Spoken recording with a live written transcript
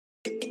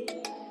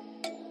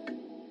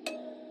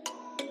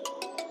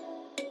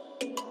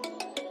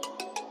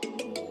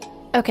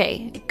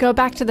Okay, go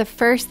back to the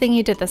first thing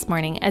you did this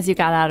morning as you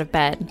got out of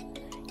bed.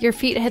 Your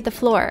feet hit the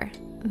floor.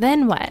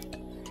 Then what?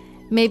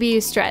 Maybe you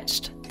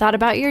stretched, thought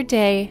about your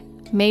day,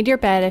 made your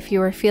bed if you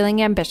were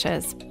feeling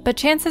ambitious, but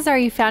chances are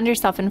you found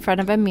yourself in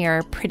front of a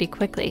mirror pretty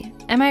quickly.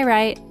 Am I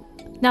right?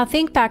 Now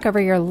think back over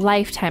your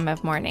lifetime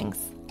of mornings.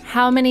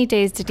 How many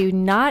days did you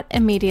not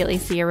immediately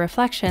see your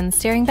reflection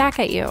staring back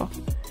at you?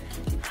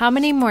 How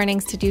many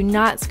mornings did you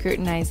not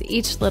scrutinize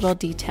each little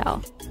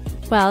detail?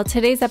 Well,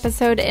 today's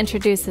episode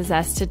introduces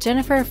us to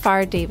Jennifer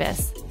Pharr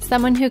Davis,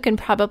 someone who can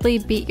probably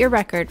beat your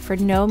record for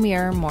no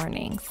mirror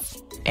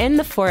mornings. In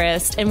the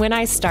forest, and when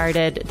I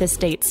started, this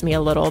dates me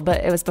a little,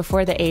 but it was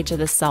before the age of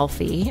the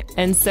selfie,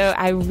 and so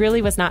I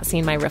really was not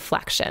seeing my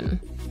reflection.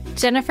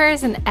 Jennifer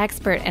is an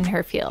expert in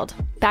her field.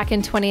 Back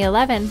in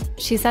 2011,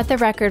 she set the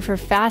record for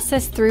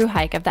fastest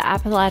thru-hike of the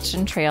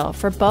Appalachian Trail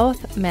for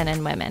both men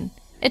and women.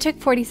 It took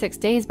 46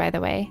 days, by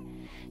the way.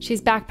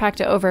 She's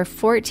backpacked over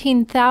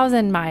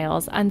 14,000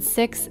 miles on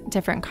 6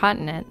 different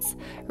continents,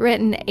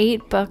 written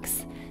 8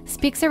 books,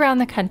 speaks around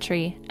the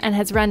country, and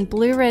has run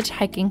Blue Ridge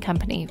Hiking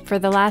Company for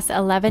the last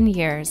 11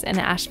 years in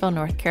Asheville,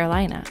 North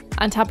Carolina.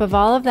 On top of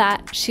all of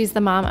that, she's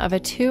the mom of a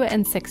 2-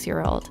 and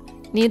 6-year-old.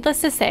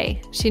 Needless to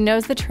say, she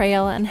knows the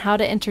trail and how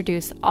to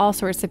introduce all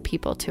sorts of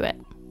people to it.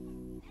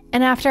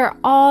 And after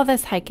all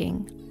this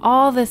hiking,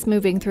 all this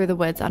moving through the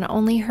woods on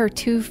only her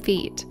 2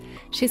 feet,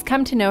 she's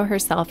come to know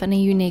herself in a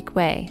unique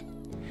way.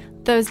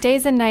 Those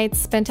days and nights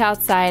spent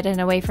outside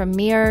and away from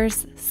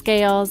mirrors,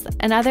 scales,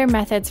 and other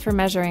methods for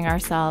measuring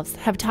ourselves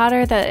have taught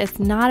her that it's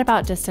not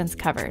about distance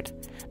covered,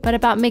 but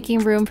about making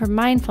room for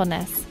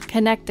mindfulness,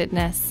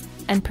 connectedness,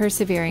 and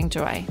persevering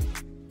joy.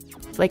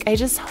 I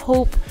just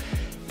hope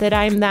that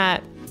I'm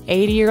that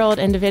 80-year-old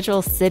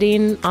individual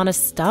sitting on a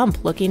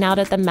stump looking out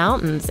at the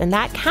mountains, and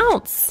that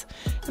counts.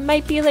 It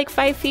might be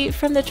 5 feet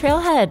from the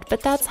trailhead,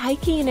 but that's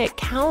hiking. It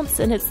counts,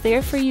 and it's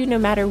there for you no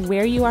matter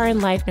where you are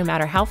in life, no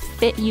matter how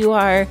fit you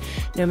are,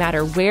 no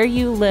matter where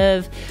you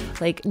live.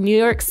 New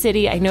York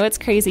City, I know it's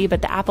crazy,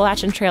 but the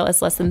Appalachian Trail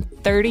is less than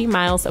 30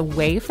 miles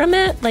away from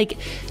it.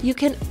 You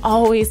can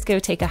always go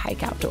take a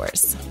hike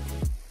outdoors.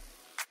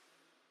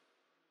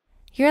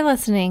 You're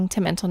listening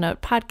to Mental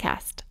Note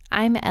Podcast.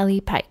 I'm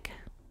Ellie Pike.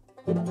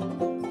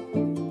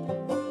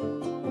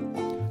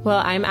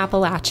 Well, I'm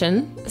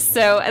Appalachian,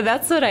 so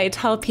that's what I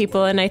tell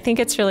people, and I think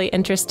it's really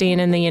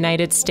interesting in the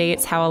United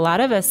States how a lot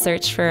of us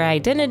search for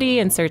identity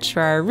and search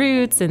for our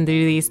roots and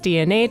do these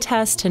DNA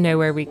tests to know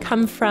where we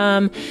come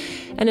from.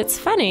 And it's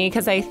funny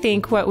because I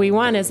think what we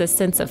want is a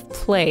sense of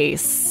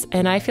place,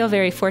 and I feel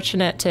very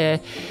fortunate to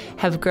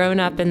have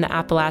grown up in the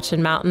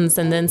Appalachian Mountains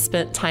and then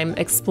spent time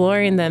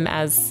exploring them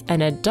as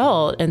an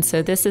adult, and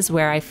so this is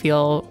where I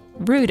feel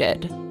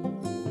rooted.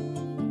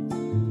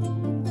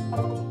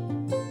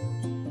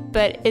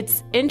 But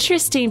it's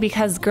interesting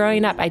because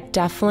growing up, I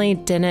definitely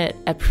didn't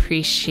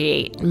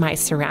appreciate my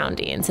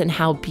surroundings and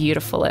how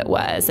beautiful it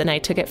was. And I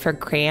took it for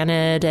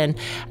granted, and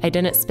I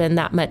didn't spend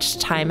that much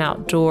time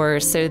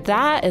outdoors. So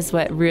that is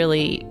what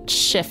really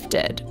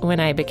shifted when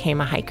I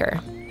became a hiker.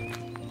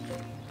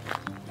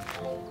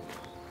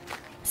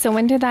 So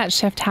when did that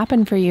shift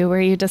happen for you,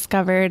 where you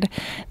discovered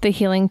the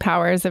healing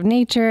powers of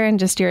nature and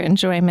just your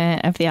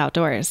enjoyment of the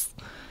outdoors?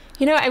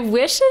 I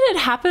wish it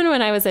had happened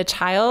when I was a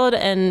child,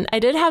 and I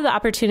did have the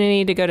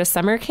opportunity to go to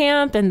summer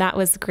camp, and that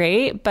was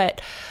great, but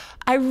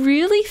I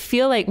really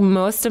feel like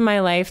most of my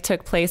life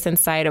took place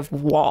inside of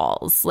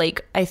walls.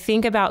 I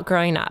think about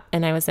growing up,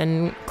 and I was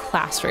in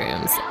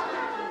classrooms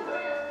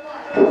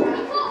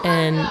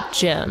and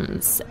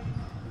gyms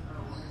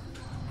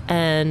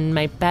and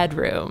my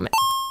bedroom.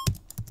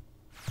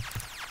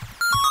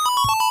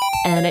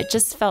 And it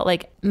just felt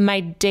like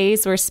my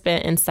days were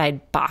spent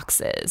inside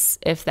boxes,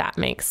 if that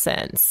makes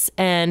sense.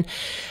 And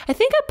I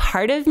think a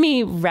part of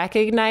me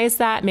recognized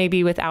that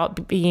maybe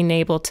without being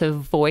able to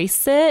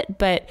voice it.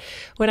 But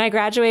when I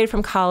graduated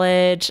from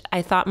college,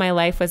 I thought my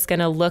life was going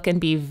to look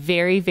and be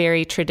very,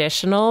 very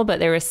traditional. But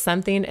there was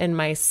something in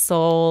my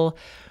soul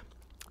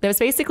that was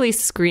basically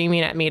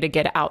screaming at me to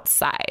get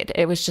outside.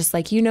 It was just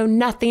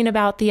nothing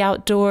about the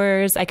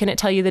outdoors. I couldn't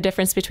tell you the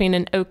difference between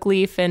an oak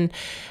leaf and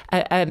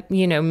a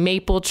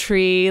maple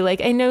tree.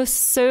 I know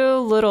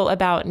so little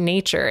about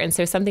nature. And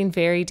so something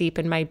very deep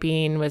in my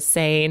being was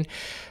saying,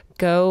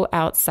 go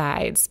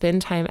outside,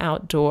 spend time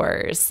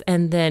outdoors.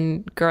 And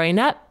then growing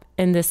up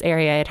in this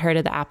area, I'd heard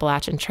of the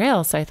Appalachian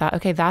Trail. So I thought,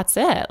 okay, that's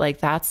it.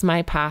 That's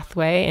my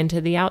pathway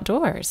into the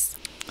outdoors.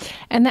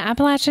 And the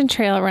Appalachian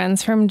Trail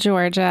runs from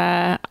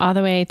Georgia all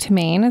the way to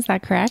Maine. Is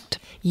that correct?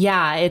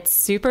 Yeah, it's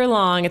super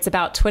long. It's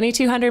about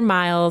 2,200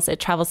 miles. It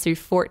travels through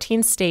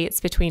 14 states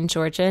between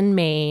Georgia and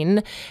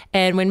Maine.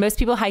 And when most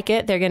people hike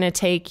it, they're going to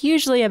take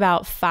usually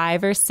about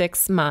 5 or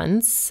 6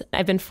 months.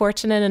 I've been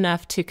fortunate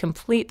enough to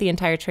complete the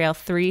entire trail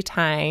 3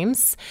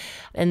 times.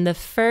 And the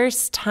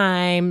first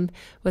time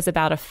was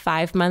about a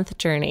 5-month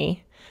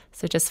journey.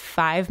 So just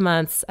 5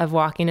 months of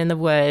walking in the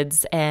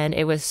woods, and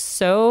it was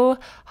so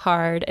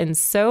hard and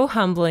so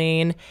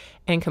humbling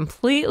and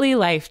completely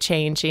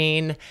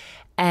life-changing,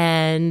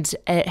 and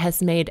it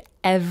has made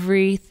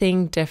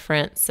everything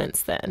different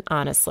since then,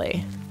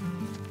 honestly.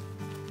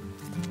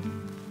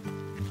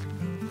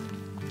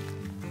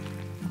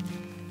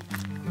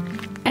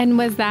 And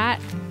was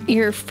that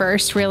your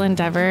first real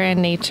endeavor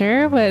in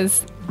nature,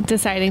 was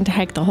deciding to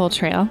hike the whole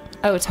trail?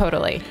 Oh,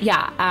 totally.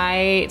 Yeah.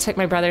 I took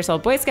my brother's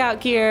old Boy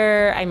Scout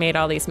gear. I made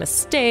all these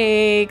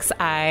mistakes.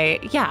 I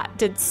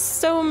did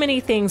so many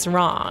things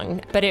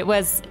wrong, but it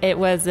was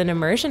an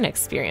immersion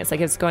experience.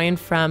 Like, it's going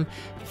from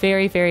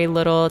very, very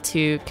little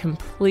to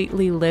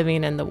completely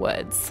living in the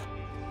woods.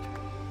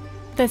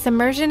 This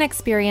immersion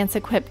experience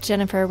equipped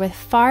Jennifer with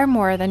far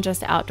more than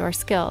just outdoor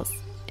skills.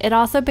 It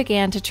also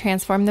began to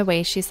transform the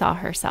way she saw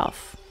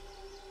herself.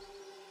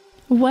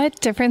 What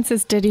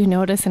differences did you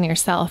notice in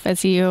yourself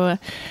as you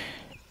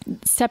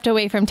stepped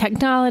away from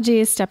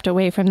technology, stepped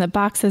away from the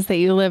boxes that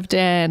you lived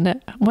in?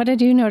 What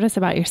did you notice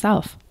about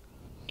yourself?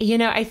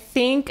 I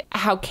think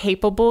how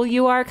capable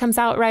you are comes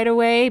out right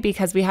away,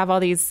 because we have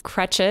all these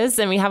crutches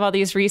and we have all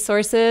these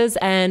resources,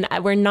 and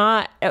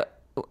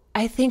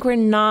I think we're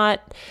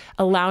not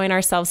allowing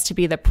ourselves to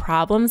be the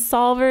problem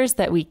solvers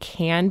that we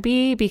can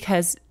be,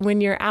 because when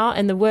you're out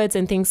in the woods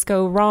and things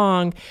go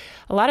wrong,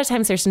 a lot of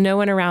times there's no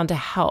one around to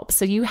help.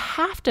 So you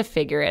have to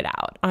figure it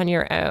out on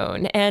your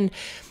own. And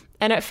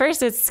at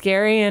first it's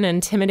scary and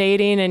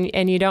intimidating,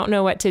 and you don't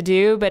know what to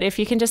do. But if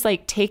you can just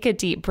take a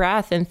deep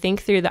breath and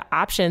think through the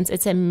options,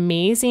 it's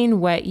amazing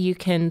what you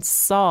can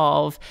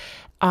solve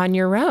on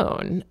your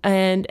own.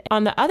 And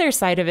on the other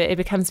side of it, it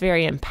becomes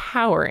very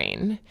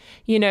empowering.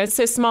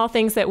 So small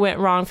things that went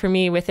wrong for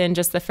me within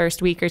just the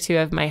first week or two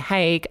of my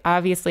hike.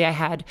 Obviously, I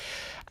had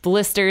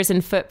blisters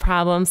and foot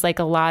problems like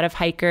a lot of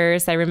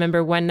hikers. I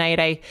remember one night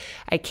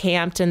I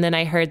camped, and then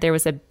I heard there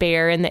was a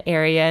bear in the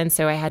area, and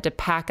so I had to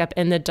pack up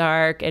in the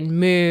dark and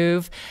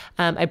move.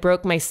 I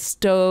broke my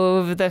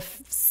stove the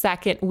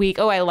second week.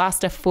 Oh, I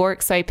lost a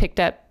fork, so I picked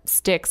up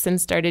sticks and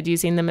started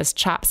using them as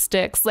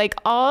chopsticks.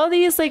 All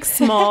these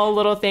small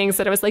little things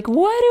that I was like,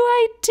 what do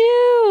I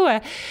do?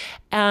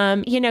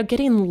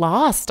 Getting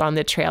lost on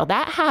the trail,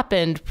 that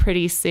happened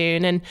pretty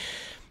soon. And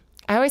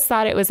I always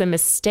thought it was a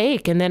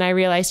mistake. And then I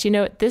realized,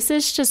 this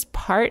is just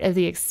part of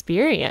the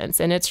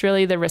experience, and it's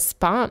really the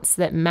response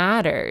that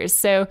matters.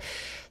 So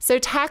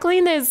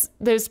tackling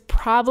those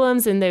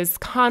problems and those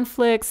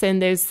conflicts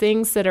and those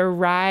things that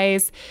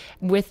arise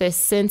with a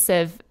sense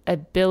of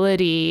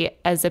ability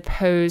as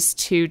opposed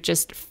to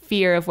just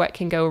fear of what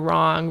can go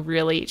wrong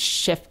really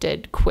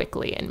shifted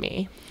quickly in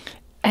me.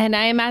 And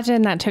I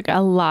imagine that took a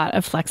lot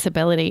of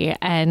flexibility.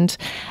 And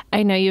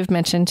I know you've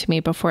mentioned to me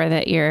before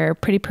that you're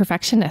pretty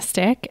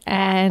perfectionistic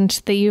and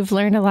that you've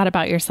learned a lot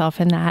about yourself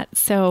in that.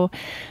 So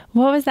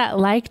what was that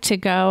like to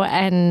go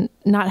and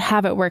not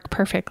have it work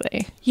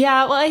perfectly?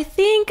 Yeah, well, I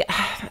think,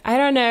 I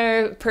don't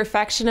know,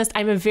 perfectionist.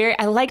 I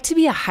like to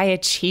be a high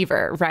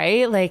achiever,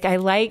 right? I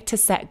like to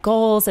set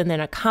goals and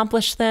then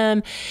accomplish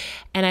them.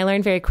 And I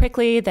learned very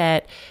quickly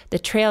that the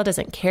trail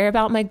doesn't care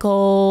about my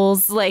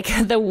goals.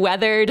 The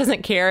weather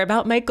doesn't care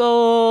about my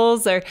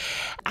goals. Or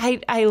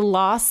I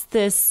lost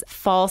this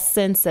false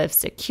sense of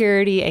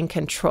security and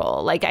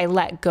control. I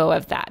let go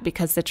of that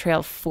because the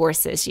trail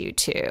forces you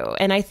to.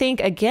 And I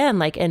think,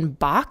 again, in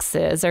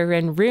boxes or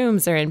in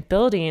rooms or in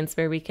buildings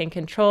where we can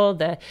control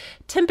the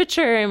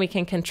temperature and we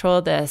can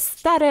control the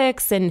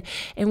aesthetics, and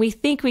we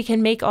think we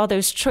can make all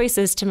those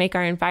choices to make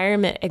our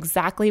environment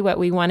exactly what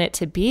we want it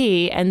to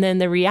be. And then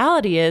the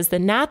reality is the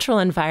natural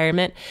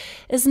environment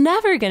is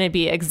never going to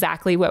be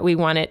exactly what we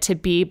want it to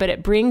be, but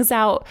it brings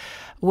out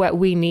what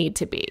we need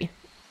to be.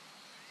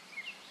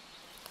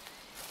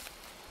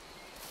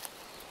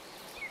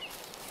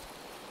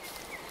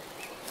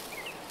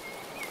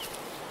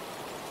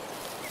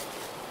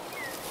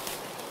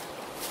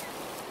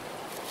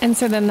 And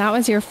so then that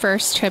was your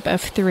first trip of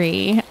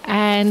 3,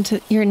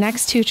 and your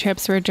next 2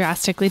 trips were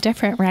drastically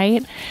different,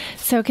 right?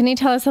 So can you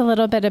tell us a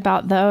little bit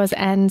about those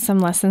and some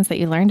lessons that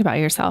you learned about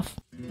yourself?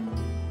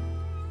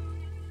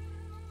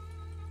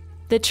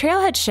 The trail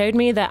had showed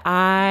me that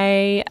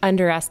I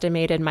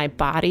underestimated my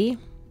body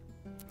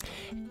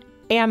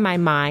and my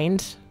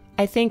mind.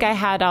 I think I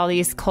had all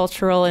these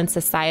cultural and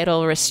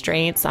societal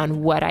restraints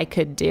on what I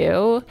could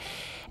do.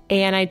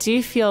 And I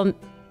do feel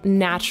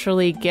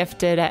naturally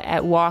gifted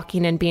at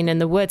walking and being in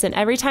the woods. And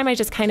every time I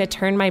just kind of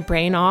turned my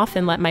brain off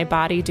and let my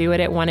body do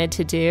what it wanted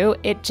to do,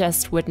 it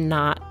just would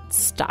not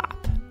stop.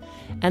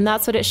 And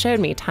that's what it showed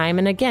me time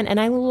and again. And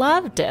I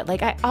loved it.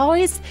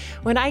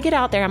 When I get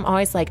out there, I'm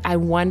always I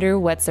wonder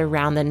what's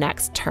around the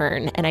next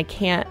turn. And I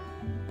can't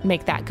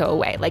make that go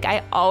away.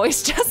 I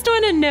always just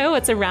want to know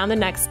what's around the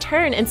next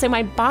turn. And so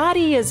my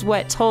body is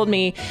what told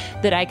me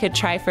that I could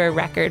try for a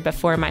record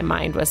before my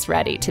mind was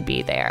ready to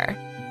be there.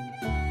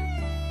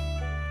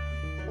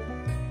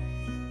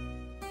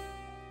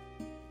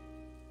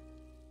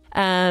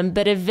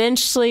 But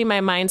eventually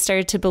my mind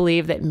started to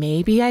believe that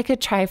maybe I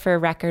could try for a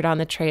record on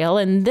the trail.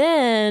 And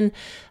then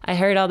I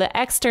heard all the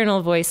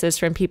external voices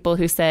from people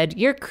who said,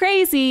 "You're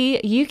crazy.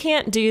 You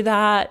can't do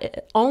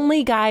that.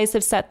 Only guys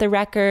have set the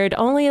record.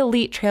 Only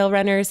elite trail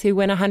runners who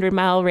win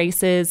 100-mile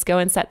races go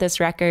and set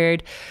this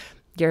record.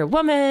 You're a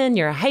woman.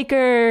 You're a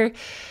hiker.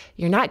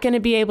 You're not going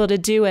to be able to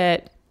do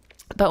it."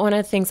 But one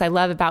of the things I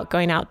love about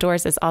going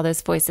outdoors is all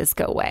those voices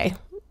go away.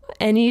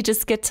 and you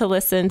just get to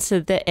listen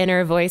to the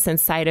inner voice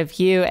inside of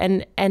you.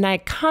 And I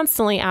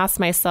constantly ask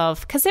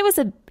myself, because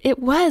it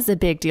was a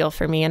big deal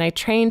for me, and I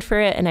trained for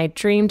it and I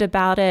dreamed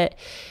about it.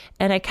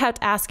 And I kept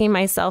asking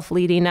myself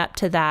leading up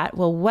to that,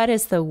 well, what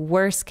is the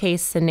worst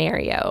case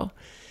scenario?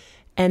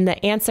 And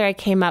the answer I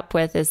came up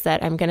with is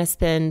that I'm going to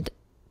spend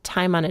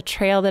time on a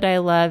trail that I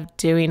love,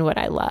 doing what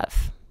I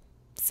love.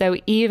 So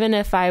even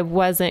if I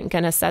wasn't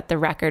going to set the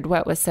record,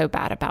 what was so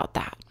bad about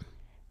that?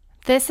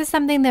 This is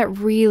something that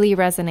really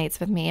resonates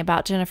with me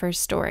about Jennifer's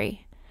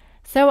story.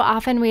 So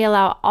often we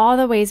allow all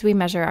the ways we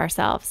measure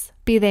ourselves,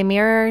 be they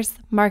mirrors,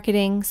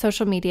 marketing,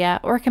 social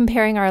media, or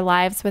comparing our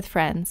lives with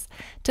friends,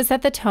 to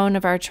set the tone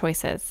of our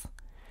choices.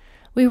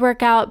 We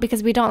work out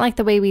because we don't like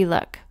the way we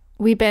look.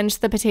 We binge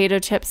the potato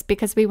chips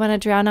because we want to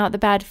drown out the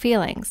bad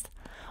feelings.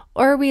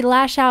 Or we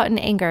lash out in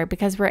anger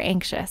because we're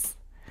anxious.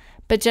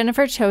 But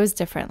Jennifer chose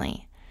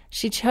differently.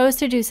 She chose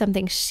to do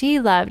something she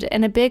loved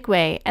in a big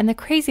way, and the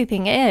crazy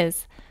thing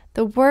is,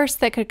 the worst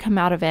that could come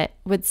out of it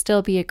would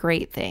still be a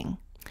great thing.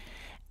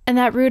 And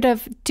that root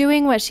of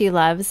doing what she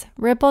loves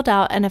rippled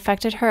out and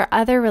affected her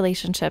other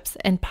relationships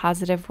in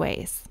positive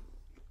ways.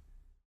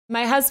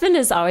 My husband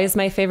is always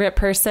my favorite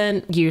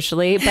person,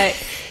 usually,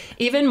 but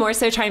even more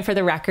so trying for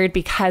the record,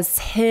 because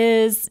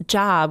his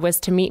job was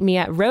to meet me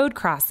at road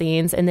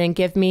crossings and then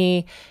give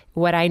me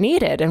what I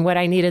needed. And what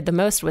I needed the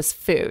most was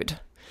food.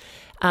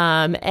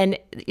 And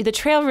the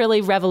trail really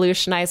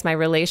revolutionized my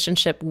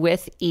relationship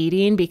with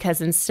eating,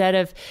 because instead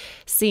of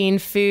seeing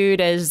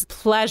food as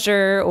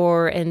pleasure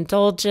or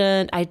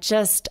indulgent,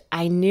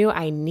 I knew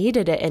I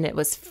needed it, and it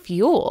was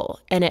fuel,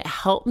 and it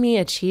helped me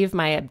achieve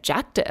my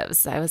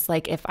objectives. I was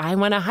like, if I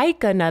want to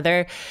hike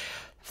another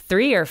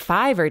 3 or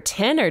 5 or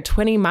 10 or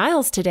 20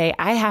 miles today,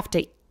 I have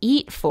to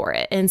eat for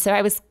it. And so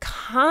I was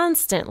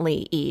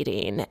constantly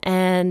eating,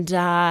 and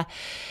I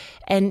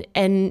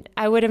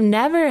would have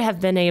never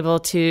have been able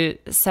to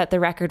set the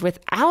record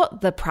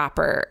without the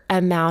proper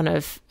amount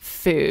of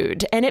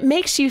food. And it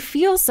makes you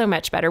feel so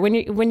much better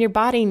when your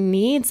body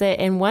needs it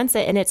and wants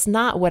it. And it's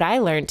not what I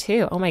learned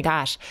too. Oh my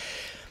gosh.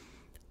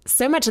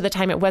 So much of the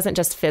time, it wasn't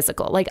just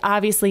physical. Like,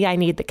 obviously I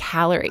need the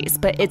calories,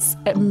 but it's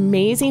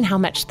amazing how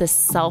much the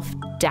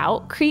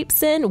self-doubt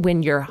creeps in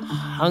when you're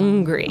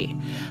hungry.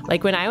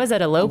 Like, when I was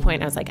at a low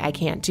point, I was like, I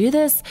can't do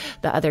this.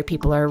 The other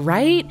people are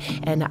right.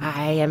 And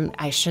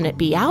I shouldn't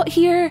be out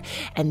here.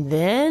 And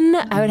then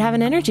I would have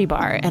an energy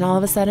bar. And all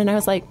of a sudden I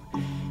was like,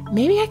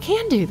 maybe I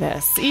can do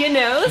this,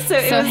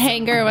 So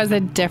hunger was a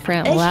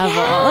different level.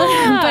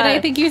 Yeah. But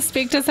I think you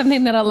speak to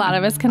something that a lot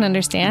of us can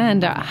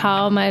understand,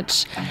 how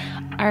much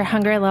our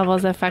hunger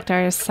levels affect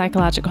our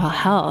psychological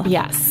health.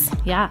 Yes.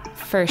 Yeah.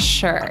 For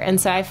sure. And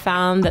so I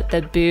found that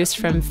the boost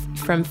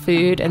from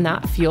food and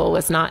that fuel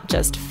was not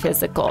just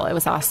physical, it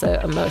was also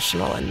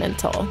emotional and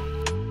mental.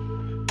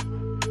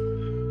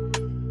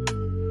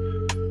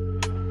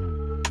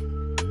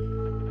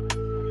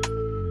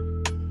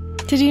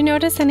 Did you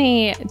notice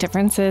any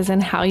differences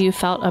in how you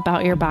felt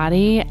about your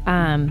body?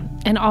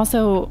 And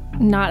also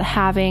not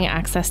having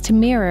access to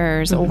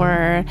mirrors,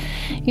 or,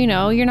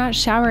 you're not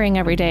showering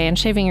every day and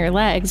shaving your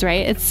legs,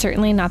 right? It's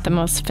certainly not the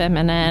most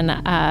feminine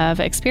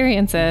of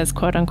experiences,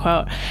 quote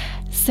unquote.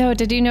 So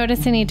did you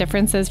notice any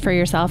differences for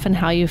yourself in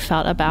how you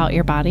felt about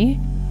your body?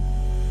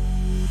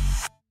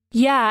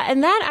 Yeah,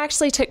 and that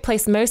actually took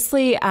place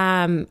mostly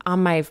on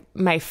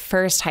my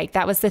first hike.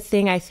 That was the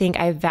thing I think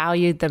I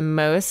valued the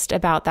most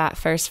about that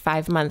first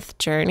 5-month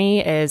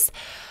journey, is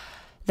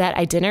that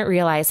I didn't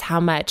realize how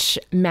much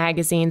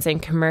magazines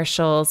and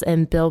commercials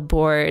and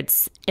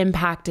billboards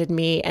impacted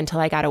me until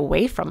I got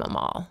away from them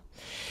all.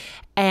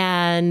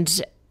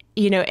 And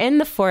in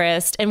the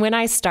forest, and when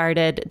I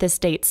started, this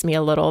dates me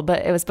a little,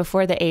 but it was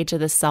before the age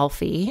of the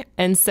selfie.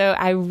 And so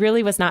I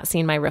really was not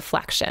seeing my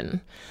reflection.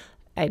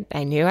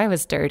 I knew I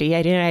was dirty.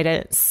 I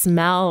didn't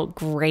smell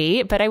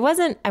great, but I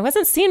wasn't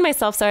seeing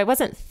myself. So I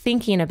wasn't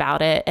thinking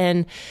about it.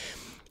 And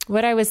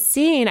what I was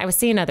seeing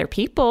other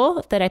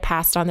people that I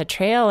passed on the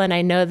trail. And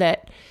I know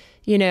that,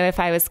 if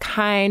I was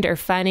kind or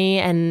funny,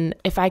 and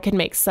if I could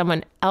make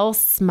someone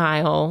else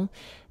smile,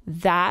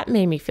 that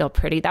made me feel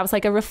pretty. That was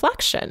like a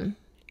reflection,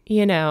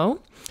 And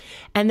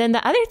then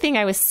the other thing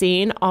I was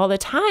seeing all the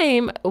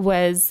time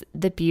was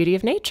the beauty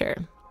of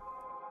nature.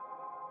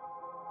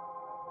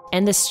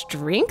 And the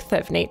strength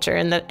of nature,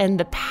 and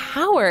the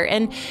power.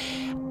 And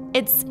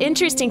it's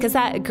interesting because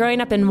that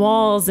growing up in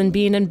walls and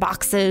being in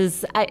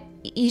boxes,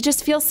 you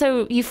just feel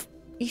so you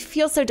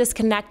feel so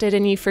disconnected,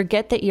 and you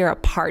forget that you're a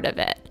part of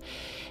it.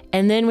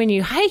 And then when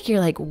you hike, you're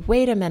like,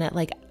 wait a minute,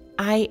 like,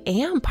 I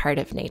am part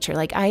of nature.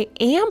 Like, I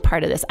am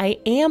part of this. I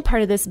am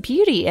part of this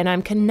beauty, and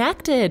I'm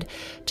connected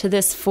to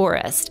this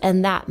forest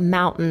and that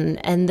mountain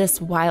and this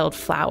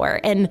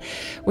wildflower. And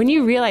when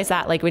you realize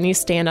that, like when you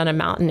stand on a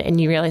mountain and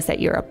you realize that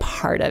you're a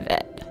part of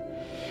it,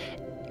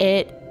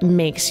 it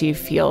makes you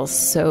feel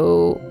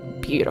so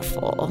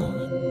beautiful.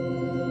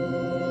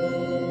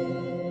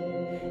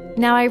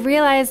 Now, I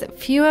realize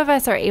few of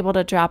us are able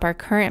to drop our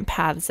current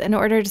paths in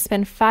order to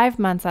spend 5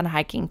 months on a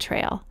hiking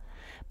trail.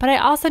 But I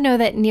also know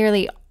that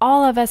nearly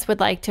all of us would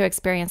like to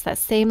experience that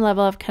same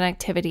level of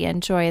connectivity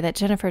and joy that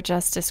Jennifer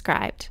just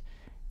described.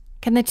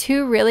 Can the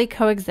two really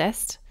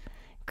coexist?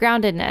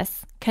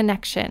 Groundedness,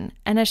 connection,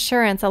 and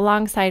assurance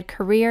alongside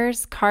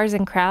careers, cars,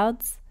 and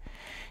crowds?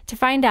 To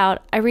find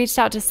out, I reached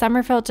out to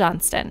Summerfield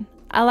Johnston,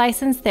 a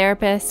licensed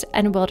therapist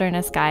and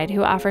wilderness guide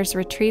who offers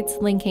retreats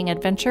linking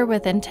adventure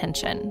with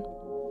intention.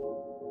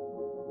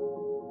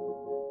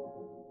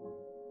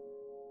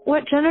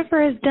 What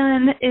Jennifer has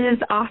done is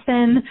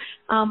often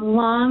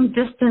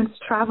long-distance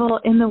travel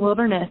in the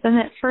wilderness, and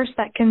at first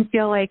that can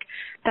feel like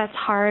that's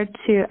hard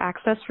to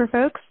access for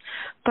folks.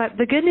 But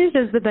the good news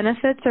is the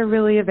benefits are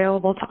really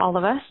available to all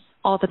of us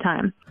all the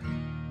time.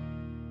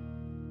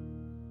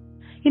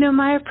 You know,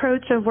 my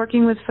approach of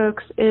working with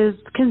folks is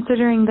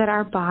considering that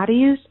our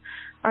bodies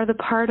are the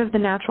part of the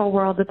natural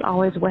world that's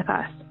always with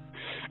us.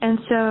 And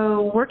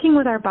so working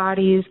with our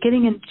bodies,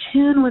 getting in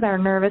tune with our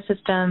nervous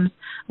systems,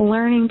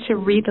 learning to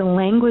read the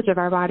language of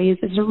our bodies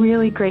is a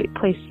really great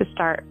place to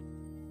start.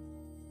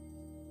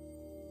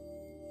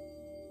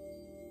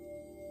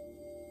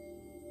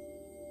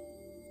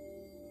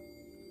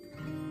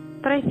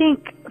 But I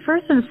think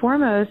first and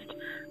foremost,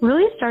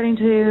 really starting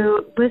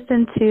to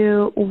listen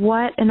to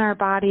what in our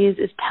bodies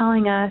is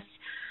telling us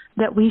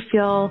that we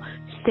feel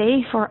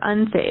safe or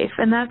unsafe.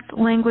 And that's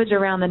language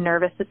around the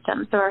nervous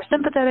system. So our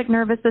sympathetic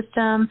nervous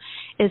system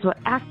is what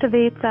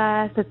activates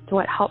us. It's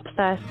what helps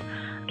us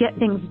get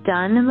things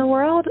done in the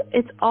world.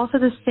 It's also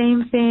the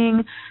same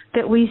thing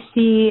that we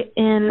see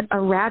in a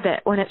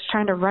rabbit when it's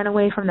trying to run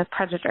away from the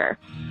predator.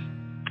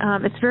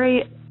 It's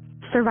very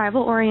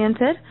survival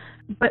oriented.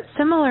 But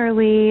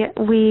similarly,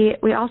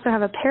 we also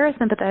have a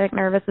parasympathetic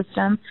nervous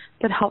system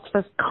that helps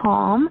us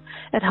calm.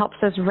 It helps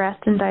us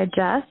rest and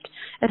digest.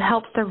 It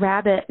helps the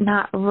rabbit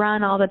not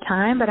run all the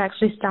time, but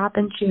actually stop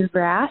and chew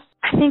grass.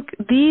 I think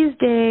these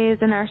days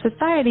in our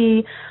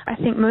society, I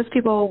think most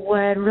people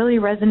would really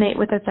resonate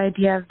with this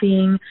idea of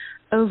being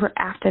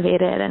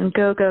overactivated and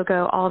go, go,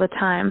 go all the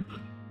time.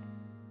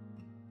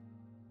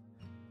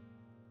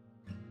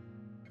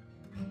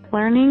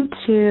 Learning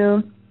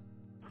to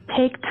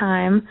take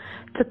time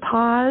to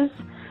pause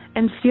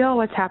and feel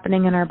what's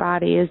happening in our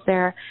body. Is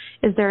there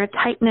a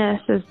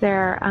tightness? Is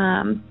there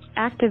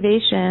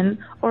activation?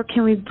 Or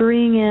can we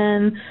bring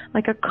in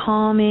like a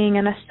calming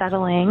and a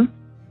settling?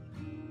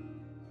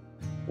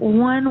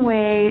 One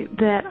way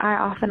that I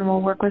often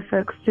will work with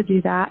folks to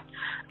do that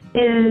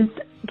is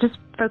just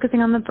focusing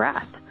on the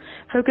breath,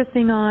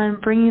 focusing on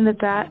bringing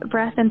the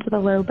breath into the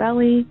low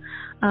belly,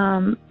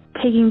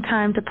 taking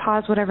time to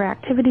pause whatever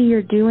activity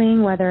you're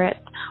doing, whether it's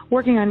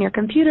working on your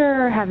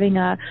computer or having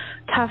a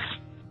tough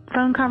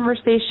phone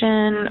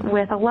conversation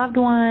with a loved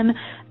one,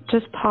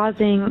 just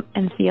pausing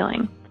and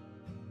feeling.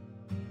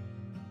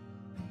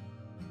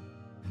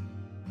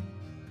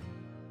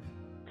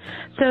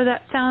 So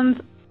that sounds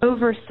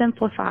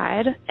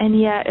oversimplified, and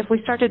yet if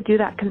we start to do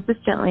that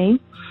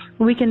consistently,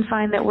 we can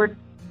find that we're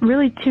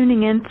really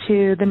tuning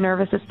into the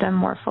nervous system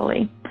more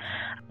fully.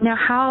 Now,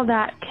 how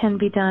that can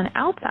be done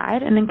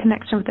outside and in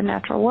connection with the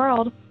natural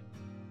world,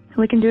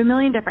 we can do a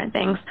million different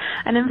things.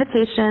 An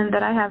invitation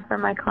that I have for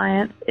my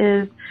clients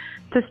is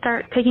to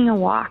start taking a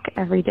walk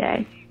every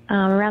day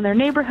around their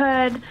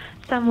neighborhood,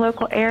 some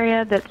local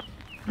area that's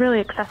really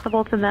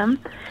accessible to them,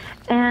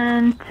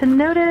 and to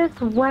notice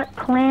what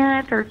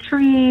plant or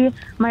tree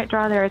might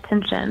draw their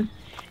attention,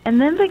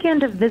 and then begin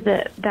to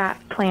visit that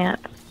plant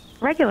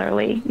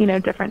regularly,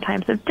 different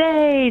times of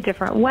day,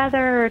 different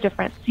weather,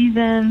 different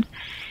seasons.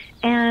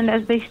 And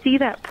as they see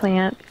that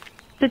plant,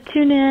 to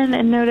tune in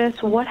and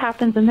notice what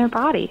happens in their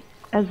body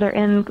as they're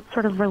in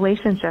sort of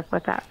relationship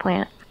with that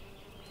plant.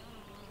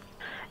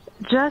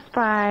 Just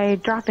by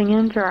dropping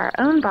into our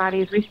own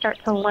bodies, we start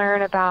to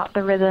learn about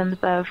the rhythms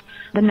of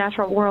the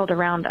natural world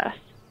around us.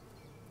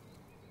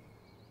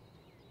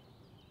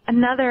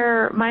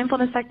 Another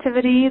mindfulness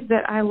activity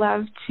that I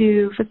love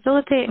to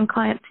facilitate and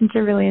clients seem to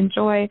really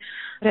enjoy,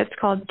 it's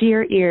called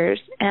deer ears.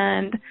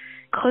 And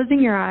closing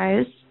your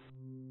eyes,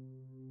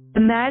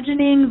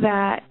 imagining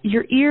that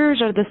your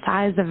ears are the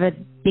size of a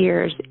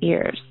deer's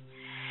ears.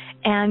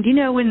 And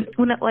when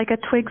it, like a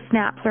twig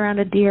snaps around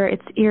a deer,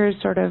 its ears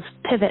sort of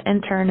pivot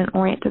and turn and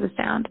orient to the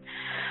sound.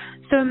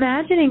 So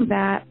imagining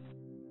that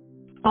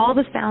all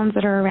the sounds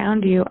that are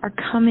around you are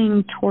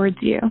coming towards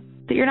you,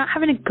 that you're not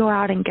having to go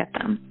out and get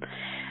them.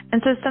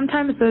 And so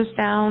sometimes those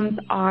sounds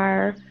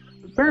are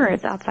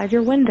birds outside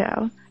your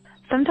window.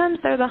 Sometimes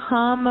they're the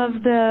hum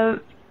of the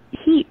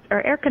heat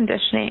or air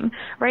conditioning,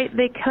 right?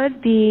 They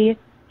could be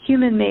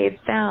human-made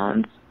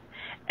sounds,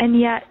 and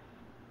yet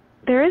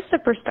there is the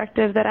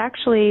perspective that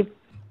actually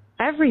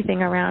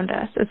everything around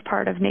us is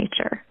part of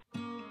nature.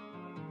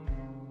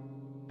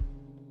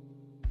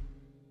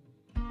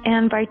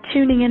 And by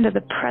tuning into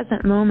the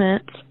present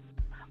moment,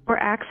 we're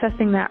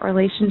accessing that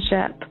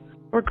relationship.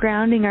 We're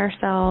grounding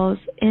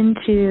ourselves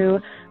into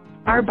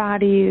our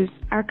bodies,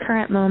 our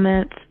current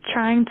moments,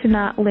 trying to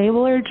not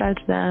label or judge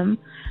them,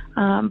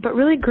 but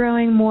really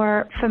growing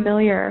more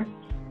familiar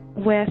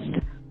with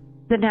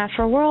the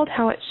natural world,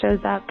 how it shows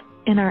up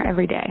in our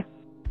everyday.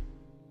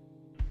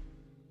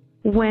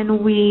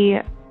 when we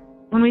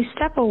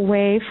step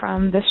away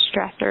from the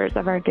stressors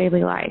of our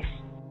daily life,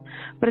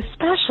 but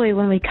especially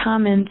when we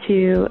come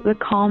into the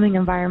calming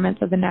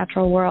environments of the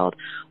natural world,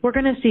 we're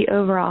going to see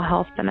overall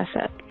health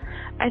benefits.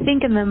 I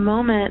think in the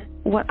moment,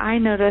 what I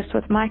noticed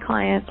with my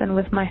clients and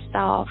with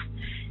myself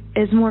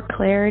is more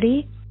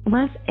clarity,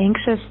 less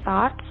anxious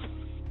thoughts.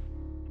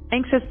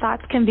 Anxious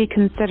thoughts can be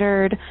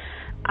considered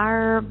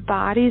our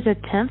body's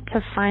attempt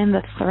to find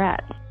the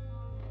threat.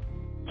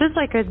 Just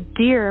like a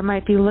deer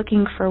might be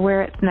looking for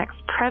where its next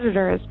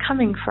predator is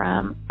coming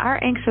from,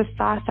 our anxious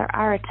thoughts are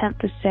our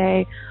attempt to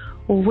say,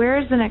 well,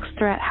 where's the next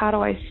threat? How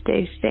do I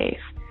stay safe?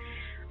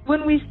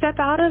 When we step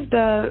out of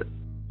the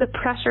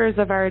pressures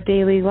of our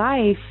daily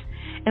life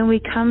and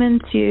we come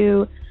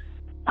into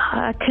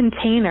a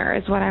container,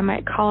 is what I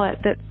might call it,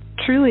 that's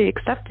truly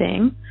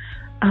accepting,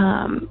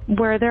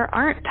 where there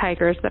aren't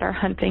tigers that are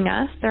hunting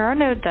us, there are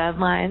no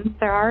deadlines,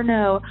 there are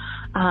no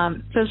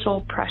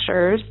social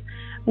pressures,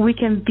 we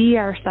can be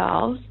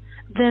ourselves,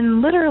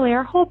 then literally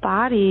our whole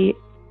body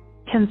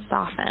can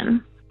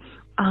soften.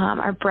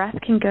 Our breath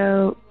can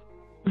go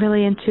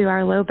really into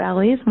our low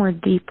bellies more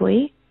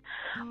deeply.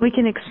 We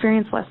can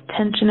experience less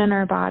tension in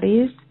our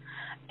bodies.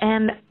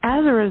 And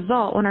as a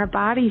result, when our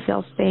body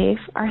feels safe,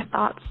 our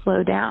thoughts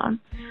slow down.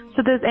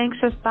 So those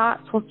anxious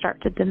thoughts will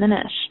start to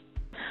diminish,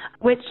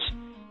 which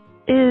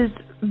is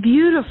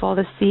beautiful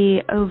to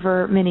see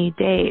over many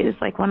days.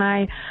 Like when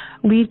I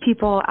lead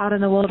people out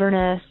in the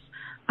wilderness,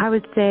 I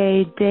would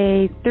say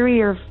day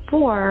 3 or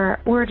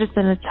 4, we're just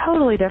in a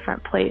totally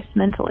different place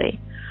mentally.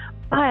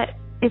 But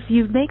if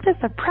you make this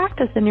a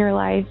practice in your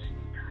life,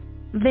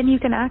 then you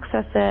can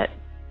access it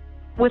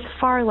with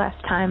far less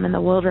time in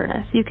the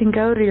wilderness. You can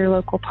go to your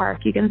local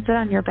park. You can sit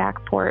on your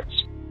back porch.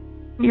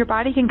 Your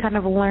body can kind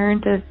of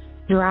learn to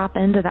drop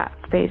into that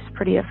space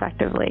pretty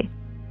effectively.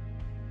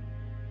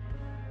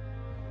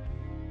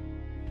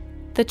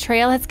 The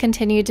trail has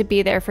continued to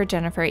be there for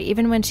Jennifer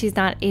even when she's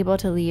not able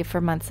to leave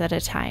for months at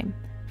a time.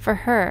 For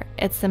her,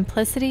 its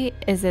simplicity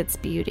is its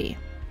beauty.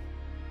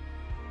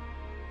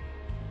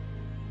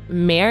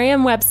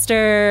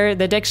 Merriam-Webster,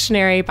 the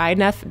dictionary by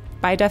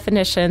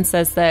definition,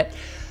 says that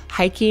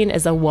hiking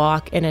is a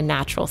walk in a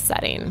natural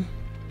setting.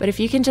 But if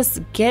you can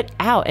just get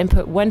out and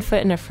put one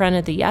foot in front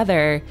of the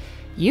other,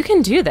 you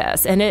can do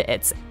this. And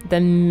it's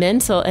the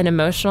mental and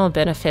emotional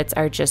benefits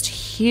are just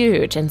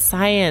huge. And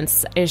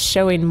science is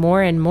showing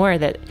more and more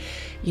that,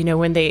 you know,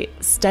 when they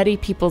study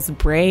people's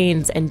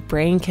brains and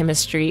brain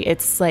chemistry,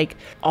 it's like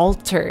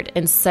altered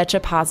in such a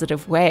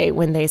positive way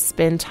when they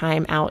spend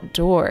time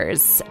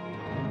outdoors.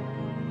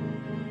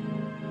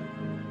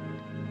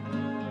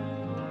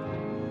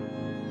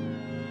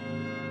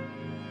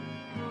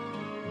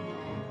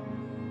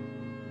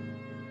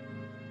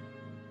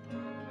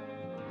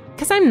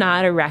 Because I'm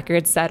not a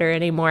record setter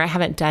anymore. I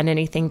haven't done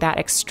anything that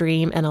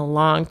extreme in a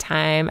long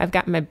time. I've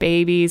got my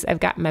babies, I've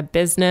got my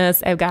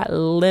business, I've got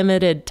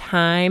limited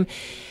time,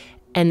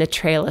 and the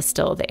trail is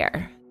still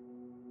there.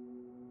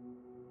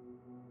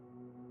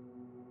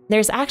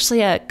 There's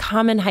actually a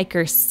common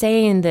hiker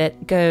saying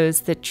that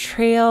goes, the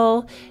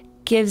trail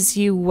gives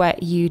you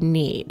what you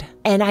need.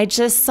 And I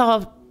just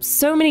saw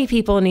so many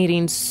people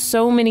needing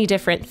so many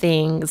different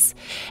things,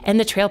 and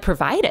the trail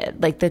provided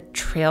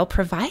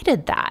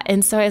that.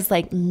 And so I was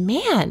like,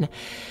 man,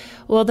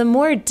 well, the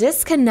more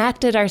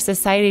disconnected our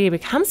society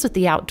becomes with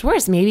the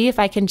outdoors, maybe if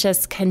I can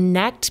just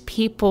connect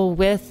people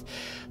with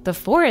the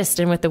forest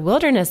and with the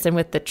wilderness and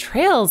with the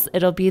trails,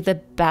 it'll be the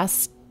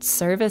best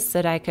service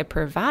that I could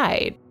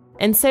provide.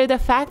 And so the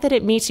fact that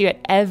it meets you at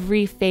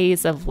every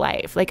phase of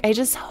life, like I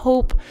just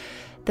hope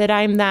that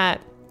I'm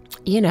that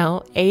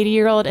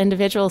 80-year-old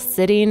individual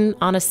sitting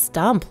on a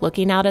stump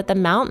looking out at the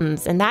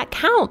mountains, and that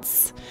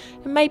counts.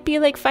 It might be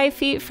like 5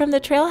 feet from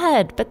the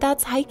trailhead, but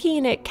that's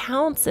hiking. It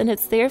counts, and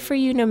it's there for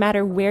you no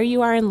matter where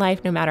you are in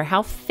life, no matter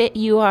how fit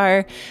you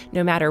are,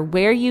 no matter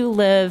where you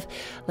live.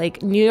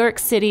 Like New York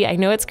City, I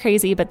know it's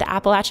crazy, but the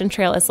Appalachian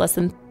Trail is less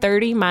than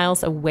 30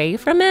 miles away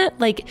from it.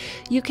 Like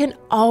you can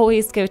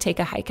always go take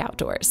a hike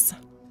outdoors.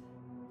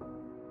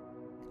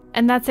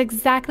 And that's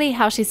exactly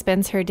how she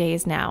spends her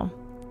days now.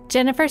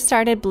 Jennifer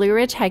started Blue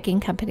Ridge Hiking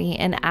Company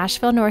in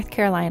Asheville, North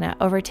Carolina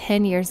over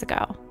 10 years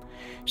ago.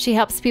 She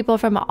helps people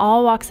from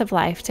all walks of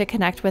life to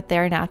connect with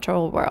their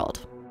natural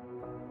world.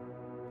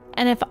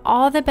 And if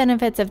all the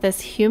benefits of this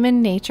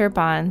human-nature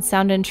bond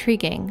sound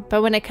intriguing,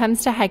 but when it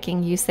comes to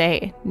hiking you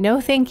say, no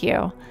thank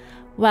you,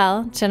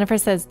 well, Jennifer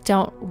says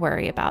don't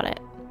worry about it.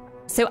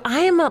 So I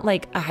am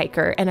like a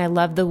hiker, and I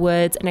love the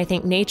woods, and I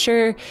think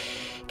nature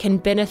can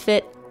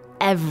benefit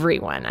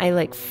everyone.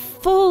 I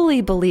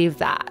fully believe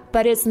that,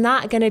 but it's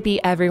not going to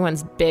be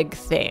everyone's big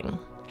thing.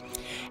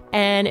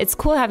 And it's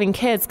cool having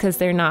kids because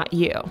they're not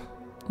you,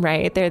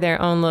 right? They're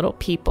their own little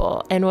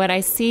people. And what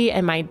I see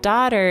in my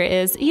daughter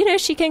is,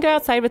 she can go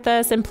outside with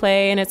us and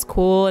play, and it's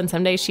cool. And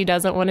some days she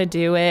doesn't want to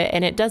do it,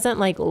 and it doesn't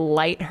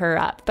light her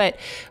up. But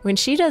when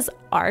she does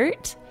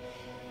art,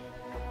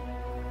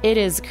 it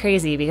is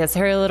crazy because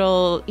her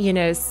little,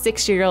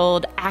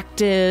 6-year-old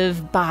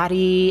active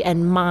body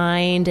and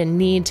mind and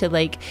need to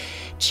like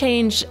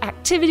change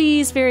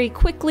activities very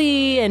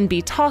quickly and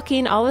be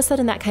talking, all of a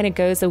sudden that kind of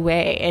goes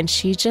away. And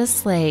she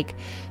just like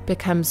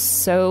becomes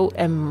so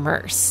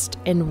immersed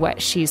in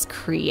what she's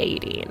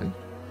creating.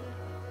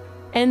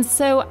 And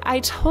so I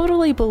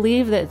totally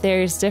believe that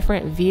there's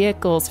different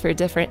vehicles for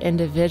different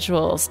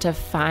individuals to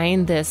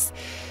find this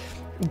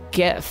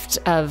gift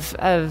of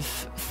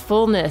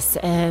fullness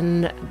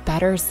and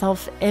better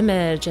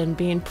self-image and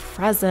being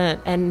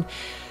present. And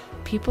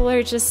people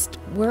are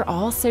we're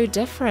all so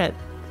different.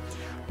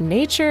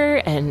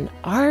 Nature and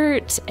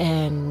art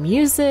and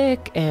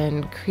music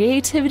and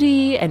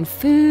creativity and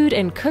food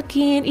and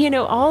cooking,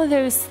 all of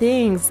those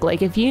things.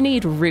 Like if you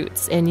need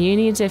roots and you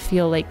need to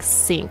feel like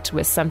synced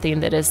with something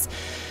that is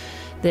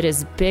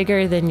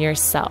bigger than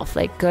yourself,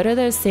 like go to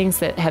those things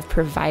that have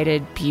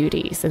provided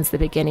beauty since the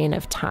beginning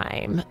of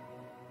time.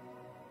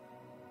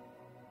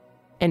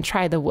 And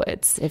try the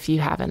woods if you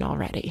haven't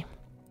already.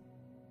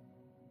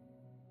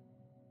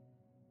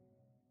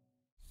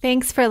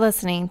 Thanks for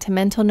listening to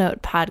Mental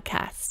Note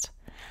Podcast.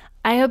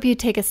 I hope you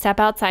take a step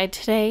outside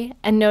today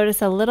and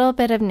notice a little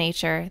bit of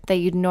nature that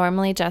you'd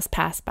normally just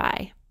pass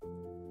by.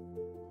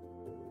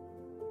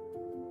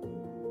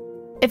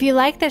 If you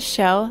like this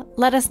show,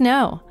 let us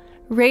know.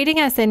 Rating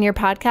us in your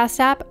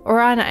podcast app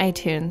or on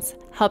iTunes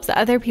helps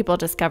other people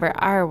discover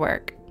our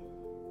work.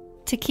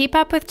 To keep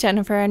up with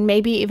Jennifer and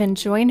maybe even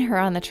join her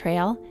on the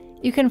trail,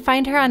 you can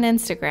find her on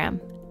Instagram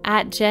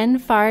at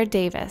Pharr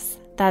Davis.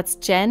 That's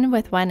Jen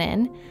with one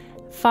N,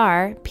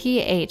 Pharr,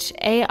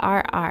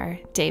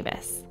 Pharr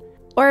Davis.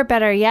 Or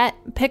better yet,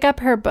 pick up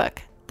her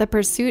book, The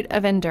Pursuit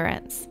of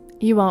Endurance.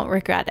 You won't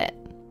regret it.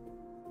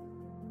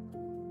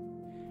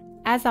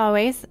 As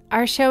always,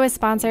 our show is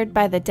sponsored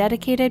by the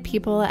dedicated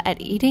people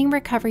at Eating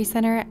Recovery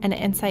Center and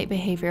Insight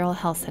Behavioral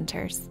Health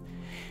Centers.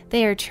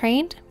 They are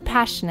trained,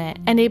 passionate,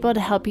 and able to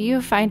help you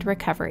find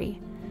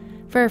recovery.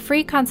 For a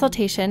free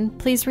consultation,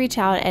 please reach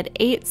out at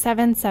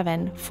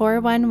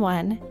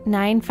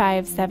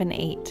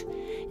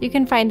 877-411-9578. You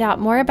can find out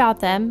more about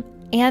them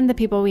and the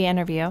people we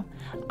interview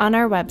on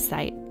our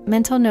website,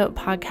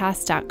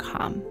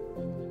 mentalnotepodcast.com.